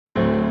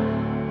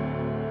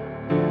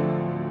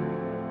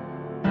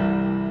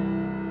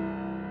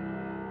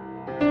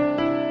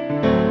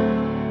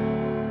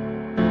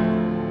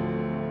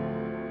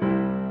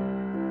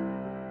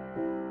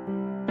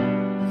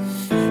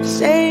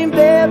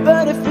there,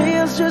 but it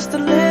feels just a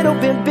little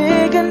bit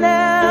bigger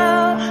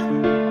now.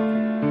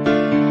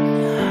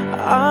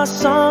 Our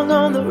song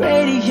on the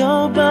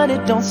radio, but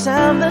it don't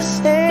sound the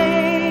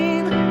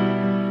same.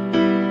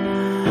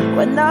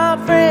 When our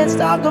friends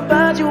talk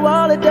about you,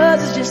 all it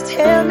does is just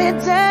tear me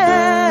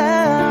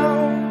down.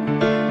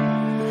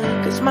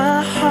 'Cause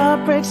my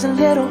heart breaks a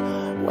little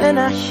when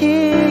I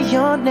hear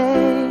your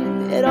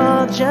name. It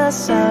all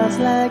just sounds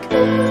like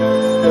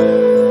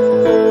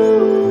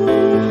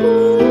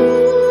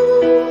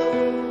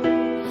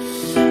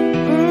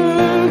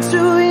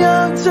too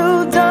young, too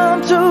dumb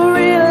to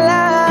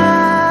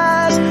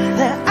realize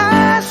that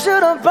I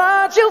should have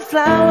bought you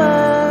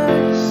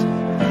flowers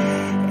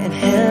and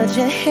held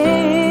your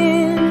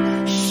hand.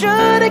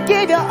 Should have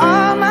gave you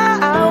all my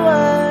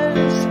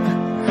hours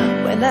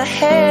when I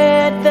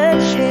had the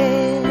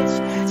chance.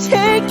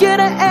 Take you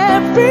to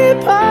every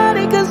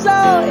party, 'cause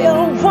all you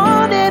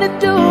wanted to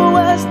do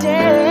was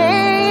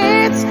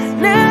dance.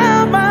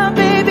 Now my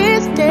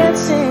baby's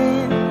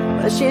dancing,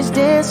 but she's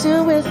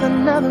dancing with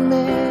another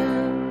man.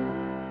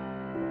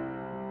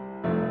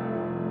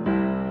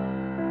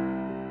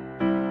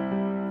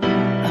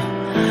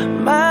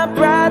 My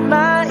pride,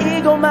 my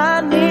ego, my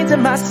needs,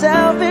 and my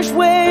selfish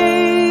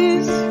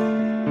ways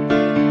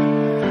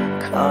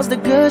caused a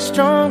good,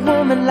 strong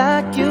woman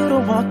like you to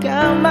walk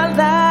out my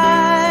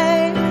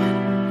life.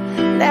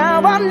 Now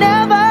I'll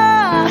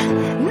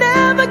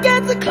never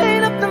get to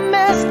clean up the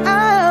mess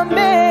I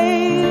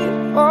made.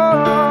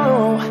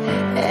 Oh,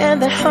 and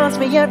that haunts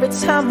me every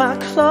time I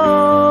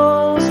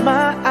close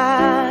my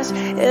eyes.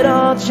 It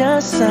all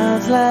just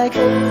sounds like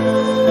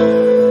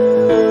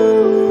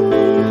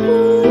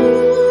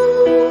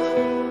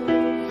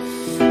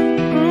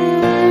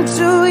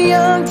too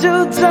young,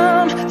 too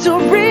dumb to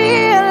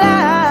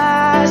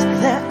realize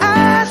that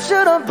I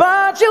should have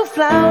bought you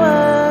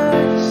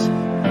flowers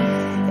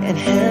and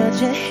held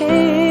your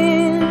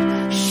hand.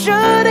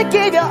 Should have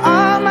gave you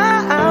all my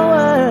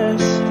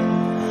hours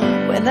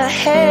when I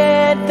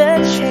had the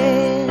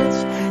chance.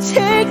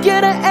 Take you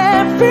to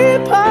every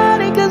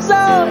party, 'cause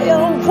all you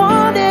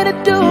wanted to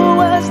do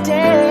was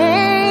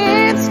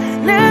dance.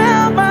 Now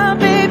my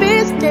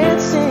baby's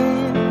dancing,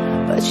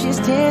 but she's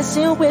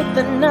dancing with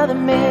another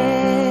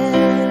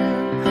man.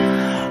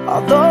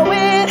 Although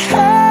it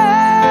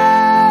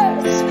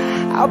hurts,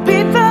 I'll be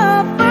the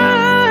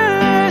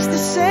first to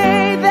say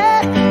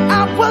that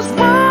I was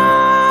wrong.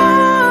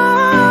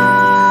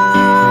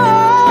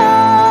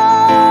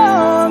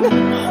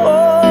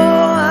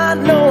 Oh, I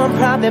know I'm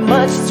probably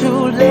much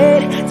too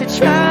late to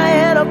try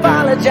and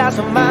apologize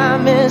for my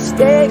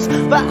mistakes,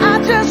 but I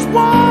just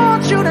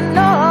want you to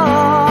know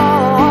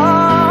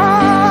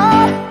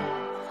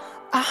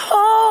I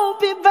hope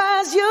he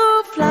buys you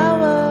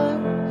flowers.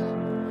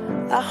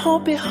 I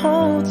hope he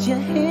holds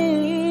your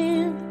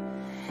hand,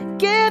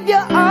 give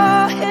you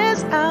all his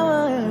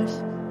hours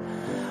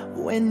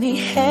when he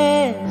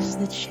has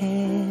the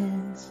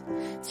chance.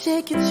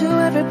 Take you to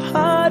every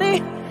party,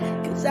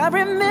 'cause I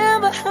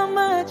remember how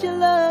much you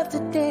love to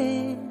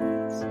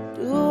dance.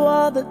 Do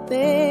all the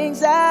things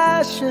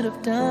I should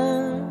have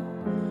done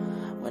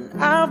when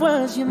I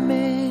was your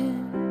man.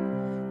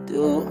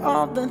 Do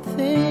all the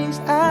things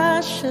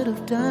I should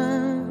have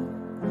done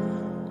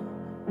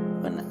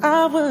when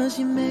I was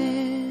your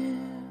man.